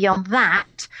 And then beyond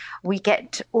that, we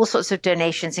get all sorts of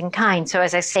donations in kind. So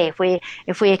as I say,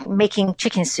 if we're making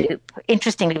chicken soup,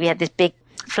 interestingly, we had this big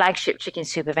flagship chicken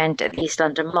soup event at the East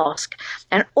London Mosque,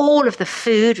 and all of the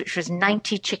food, which was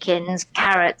 90 chickens,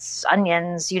 carrots,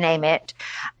 onions, you name it,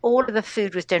 all of the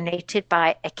food was donated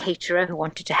by a caterer who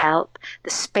wanted to help.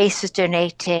 The space was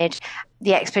donated,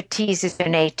 the expertise is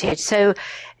donated. So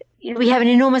we have an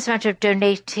enormous amount of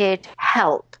donated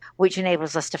help, which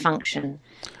enables us to function.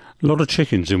 A lot of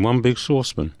chickens in one big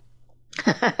saucepan.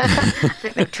 I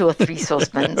think there are 2 or 3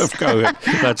 saucepans. Of course,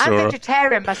 that's I'm all right.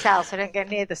 vegetarian myself, so I don't go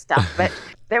near the stuff, but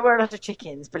there were a lot of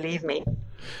chickens, believe me.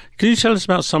 Can you tell us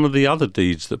about some of the other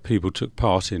deeds that people took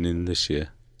part in this year?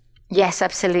 Yes,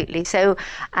 absolutely. So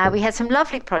we had some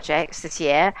lovely projects this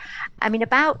year. I mean,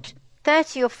 about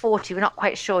 30 or 40, we're not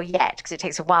quite sure yet because it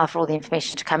takes a while for all the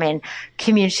information to come in,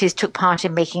 communities took part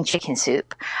in making chicken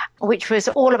soup, which was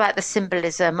all about the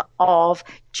symbolism of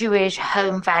Jewish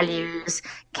home values,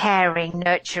 caring,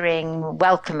 nurturing,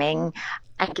 welcoming,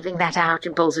 and giving that out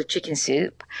in bowls of chicken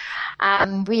soup.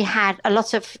 We had a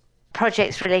lot of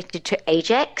projects related to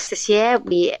HRH this year.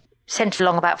 We sent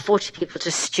along about 40 people to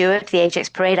steward the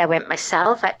HRH parade. I went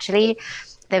myself, actually.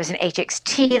 There was an HRH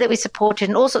tea that we supported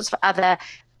and all sorts of other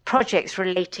projects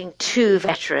relating to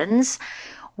veterans.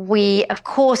 We, of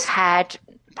course, had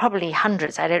probably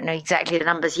hundreds, I don't know exactly the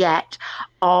numbers yet,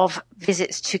 of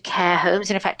visits to care homes.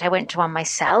 And in fact, I went to one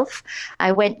myself.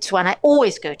 I went to one, I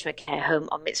always go to a care home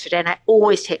on Mitzvah Day, and I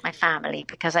always take my family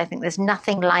because I think there's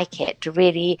nothing like it to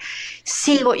really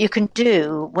see what you can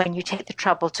do when you take the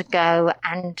trouble to go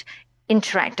and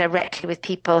interact directly with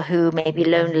people who may be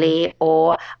lonely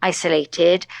or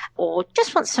isolated or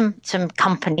just want some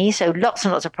company. So lots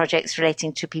and lots of projects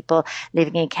relating to people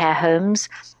living in care homes.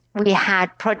 We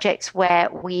had projects where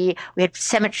we had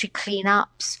cemetery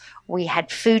cleanups, we had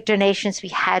food donations, we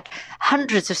had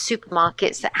hundreds of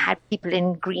supermarkets that had people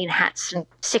in green hats and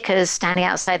stickers standing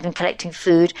outside them collecting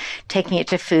food, taking it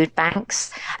to food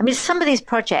banks. I mean, some of these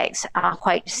projects are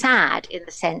quite sad in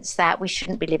the sense that we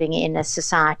shouldn't be living in a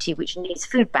society which needs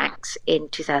food banks in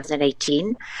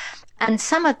 2018. And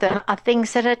some of them are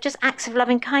things that are just acts of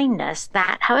loving kindness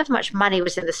that however much money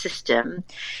was in the system,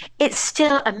 it's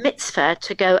still a mitzvah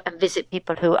to go and visit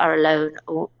people who are alone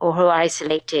or who are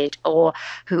isolated or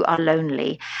who are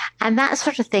lonely. And that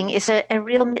sort of thing is a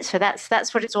real mitzvah.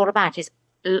 That's what it's all about, is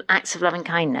acts of loving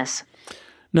kindness.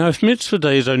 Now, if Mitzvah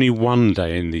Day is only one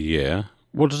day in the year,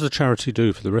 what does the charity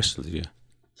do for the rest of the year?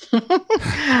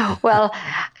 Well,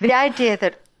 the idea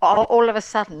that all of a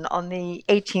sudden, on the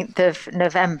 18th of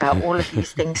November, all of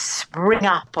these things spring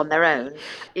up on their own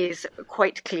is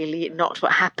quite clearly not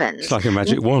what happens. It's like a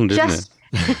magic wand, isn't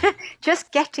it?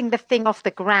 Just getting the thing off the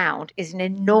ground is an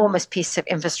enormous piece of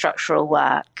infrastructural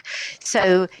work.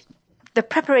 So the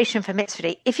preparation for Mitzvah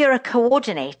Day, if you're a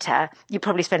coordinator, you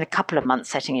probably spend a couple of months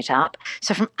setting it up.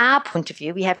 So from our point of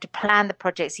view, we have to plan the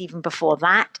projects even before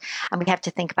that. And we have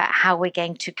to think about how we're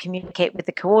going to communicate with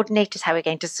the coordinators, how we're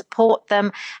going to support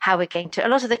them, how we're going to, a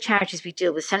lot of the charities we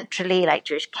deal with centrally, like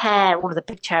Jewish Care, all of the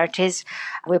big charities,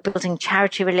 we're building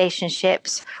charity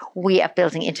relationships. We are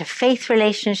building interfaith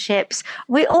relationships.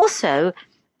 We also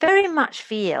very much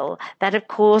feel that, of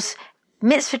course,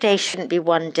 Mitzvah Day shouldn't be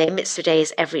one day. Mitzvah Day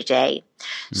is every day.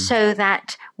 So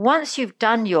that once you've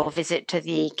done your visit to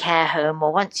the care home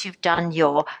or once you've done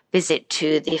your visit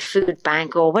to the food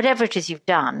bank or whatever it is you've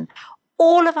done,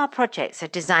 all of our projects are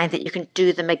designed that you can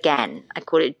do them again. I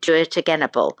call it do it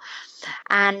againable.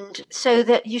 And so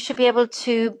that you should be able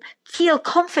to feel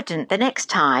confident the next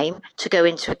time to go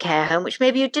into a care home, which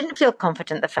maybe you didn't feel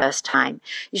confident the first time.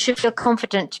 You should feel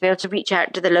confident to be able to reach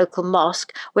out to the local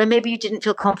mosque where maybe you didn't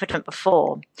feel confident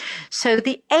before. So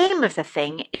the aim of the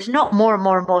thing is not more and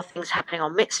more and more things happening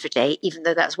on Mitzvah Day, even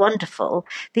though that's wonderful.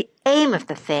 The aim of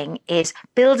the thing is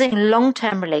building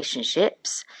long-term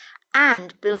relationships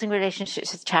and building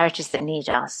relationships with charities that need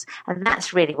us. And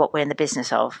that's really what we're in the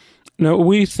business of. Now,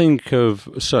 we think of,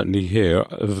 certainly here,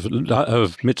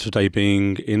 of Mitzvah Day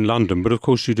being in London, but of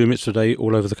course you do Mitzvah Day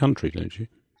all over the country, don't you?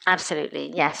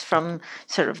 Absolutely, yes, from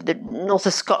sort of the north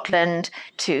of Scotland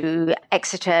to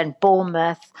Exeter and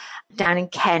Bournemouth, down in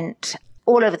Kent,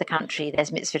 all over the country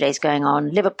there's Mitzvah Days going on.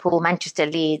 Liverpool, Manchester,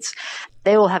 Leeds,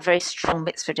 they all have very strong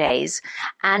Mitzvah Days.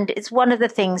 And it's one of the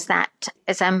things that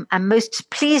as I'm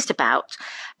most pleased about.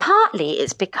 Partly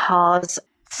it's because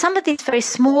some of these very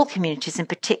small communities in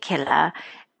particular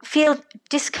feel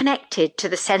disconnected to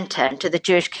the centre and to the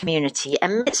Jewish community.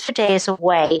 And Mitzvah Day is a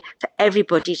way for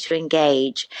everybody to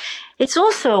engage. It's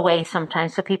also a way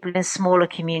sometimes for people in smaller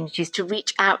communities to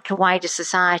reach out to wider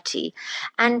society.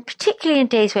 And particularly in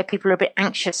days where people are a bit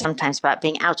anxious sometimes about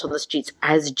being out on the streets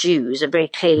as Jews, and very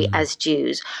clearly as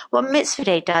Jews, what Mitzvah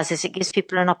Day does is it gives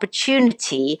people an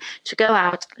opportunity to go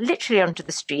out literally onto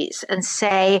the streets and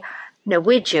say, no,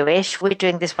 we're Jewish, we're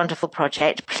doing this wonderful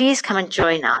project, please come and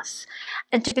join us,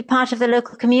 and to be part of the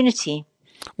local community.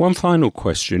 One final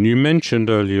question. You mentioned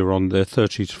earlier on there are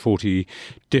 30 to 40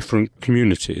 different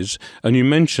communities, and you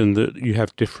mentioned that you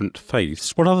have different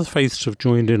faiths. What other faiths have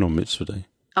joined in on Mitzvah Day?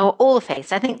 Oh, all the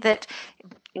faiths. I think that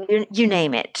you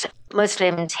name it.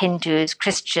 Muslims, Hindus,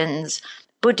 Christians,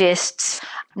 Buddhists.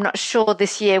 I'm not sure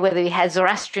this year whether we had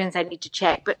Zoroastrians, I need to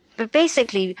check, but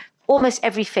basically almost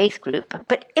every faith group,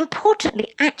 but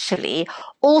importantly, actually,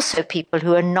 also people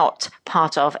who are not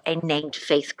part of a named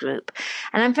faith group.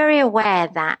 And I'm very aware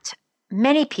that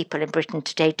many people in Britain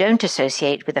today don't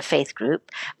associate with a faith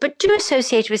group, but do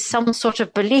associate with some sort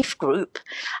of belief group,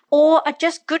 or are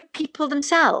just good people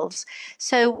themselves.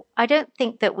 So I don't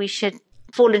think that we should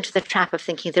fall into the trap of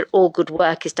thinking that all good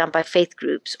work is done by faith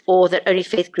groups, or that only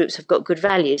faith groups have got good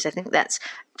values. I think that's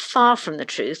far from the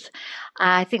truth.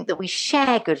 I think that we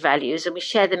share good values and we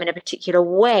share them in a particular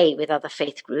way with other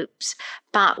faith groups.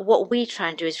 But what we try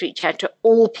and do is reach out to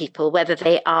all people, whether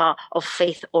they are of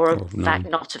faith or in fact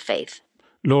not of faith.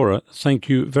 Laura, thank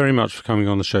you very much for coming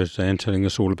on the show today and telling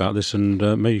us all about this, and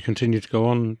may you continue to go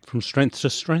on from strength to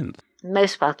strength.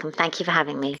 Most welcome. Thank you for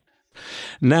having me.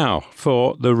 Now,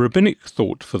 for the Rabbinic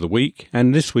Thought for the week,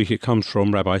 and this week it comes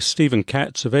from Rabbi Stephen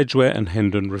Katz of Edgware and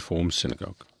Hendon Reform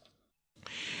Synagogue.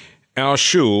 Our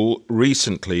shul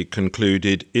recently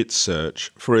concluded its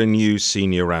search for a new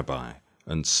senior rabbi,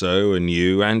 and so a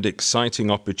new and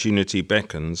exciting opportunity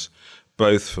beckons,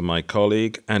 both for my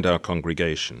colleague and our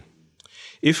congregation.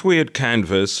 If we had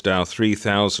canvassed our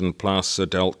 3,000-plus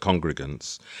adult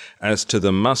congregants as to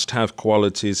the must-have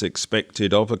qualities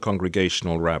expected of a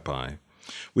congregational rabbi,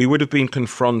 we would have been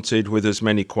confronted with as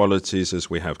many qualities as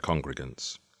we have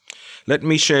congregants. Let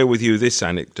me share with you this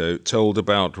anecdote told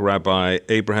about Rabbi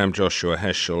Abraham Joshua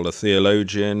Heschel, a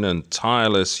theologian and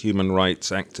tireless human rights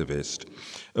activist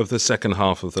of the second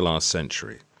half of the last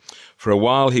century. For a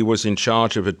while, he was in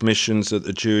charge of admissions at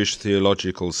the Jewish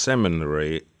Theological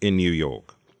Seminary in New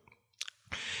York.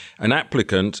 An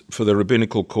applicant for the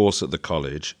rabbinical course at the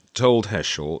college told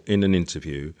Heschel in an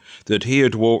interview that he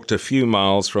had walked a few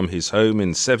miles from his home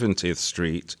in 70th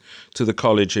Street to the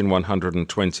college in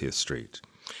 120th Street.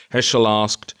 Heschel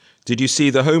asked, "Did you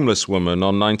see the homeless woman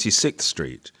on 96th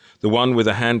Street, the one with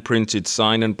a hand-printed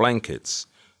sign and blankets?"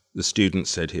 The student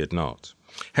said he had not.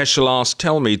 Heschel asked,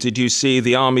 "Tell me, did you see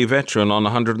the army veteran on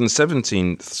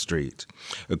 117th Street?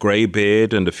 A grey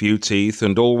beard and a few teeth,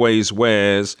 and always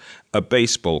wears a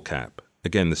baseball cap."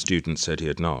 Again, the student said he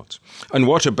had not. "And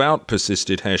what about,"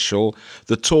 persisted Heschel,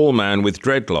 "the tall man with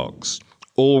dreadlocks,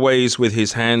 always with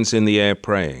his hands in the air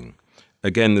praying?"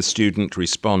 Again, the student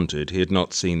responded he had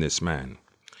not seen this man.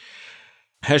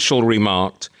 Heschel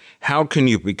remarked, "How can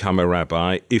you become a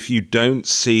rabbi if you don't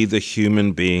see the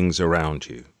human beings around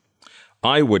you?"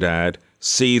 I would add,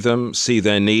 see them, see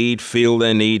their need, feel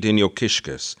their need in your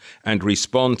kishkas, and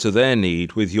respond to their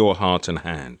need with your heart and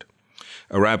hand.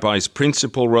 A rabbi's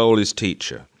principal role is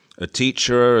teacher. A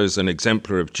teacher is an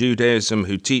exemplar of Judaism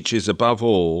who teaches above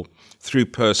all through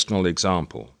personal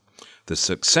example. The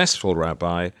successful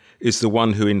rabbi is the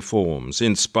one who informs,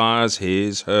 inspires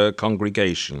her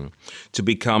congregation to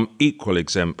become equal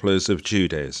exemplars of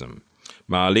Judaism.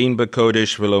 Ma'alin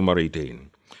b'kodesh v'lo maridin.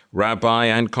 Rabbi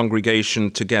and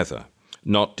congregation together,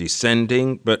 not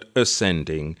descending but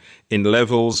ascending in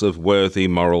levels of worthy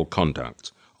moral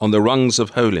conduct, on the rungs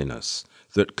of holiness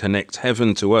that connect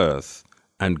heaven to earth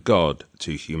and God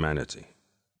to humanity.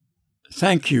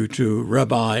 Thank you to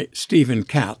Rabbi Stephen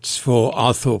Katz for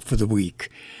our thought for the week.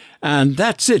 And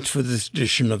that's it for this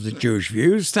edition of the Jewish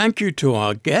Views. Thank you to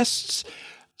our guests,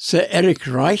 Sir Erich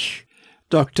Reich,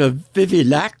 Dr. Vivi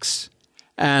Lachs,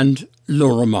 and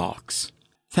Laura Marks.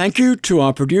 Thank you to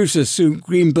our producer, Sue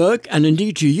Greenberg, and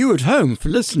indeed to you at home for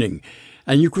listening.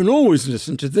 And you can always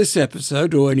listen to this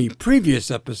episode or any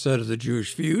previous episode of the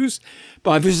Jewish Views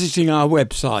by visiting our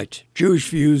website,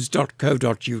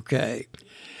 jewishviews.co.uk.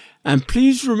 And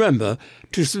please remember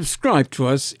to subscribe to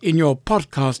us in your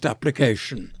podcast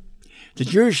application. The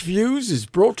Jewish Views is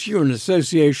brought to you in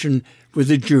association with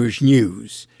the Jewish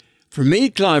News. From me,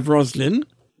 Clive Roslin.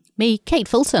 Me, Kate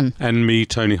Fulton. And me,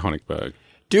 Tony Honigberg.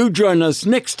 Do join us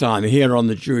next time here on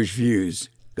the Jewish Views.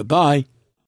 Goodbye.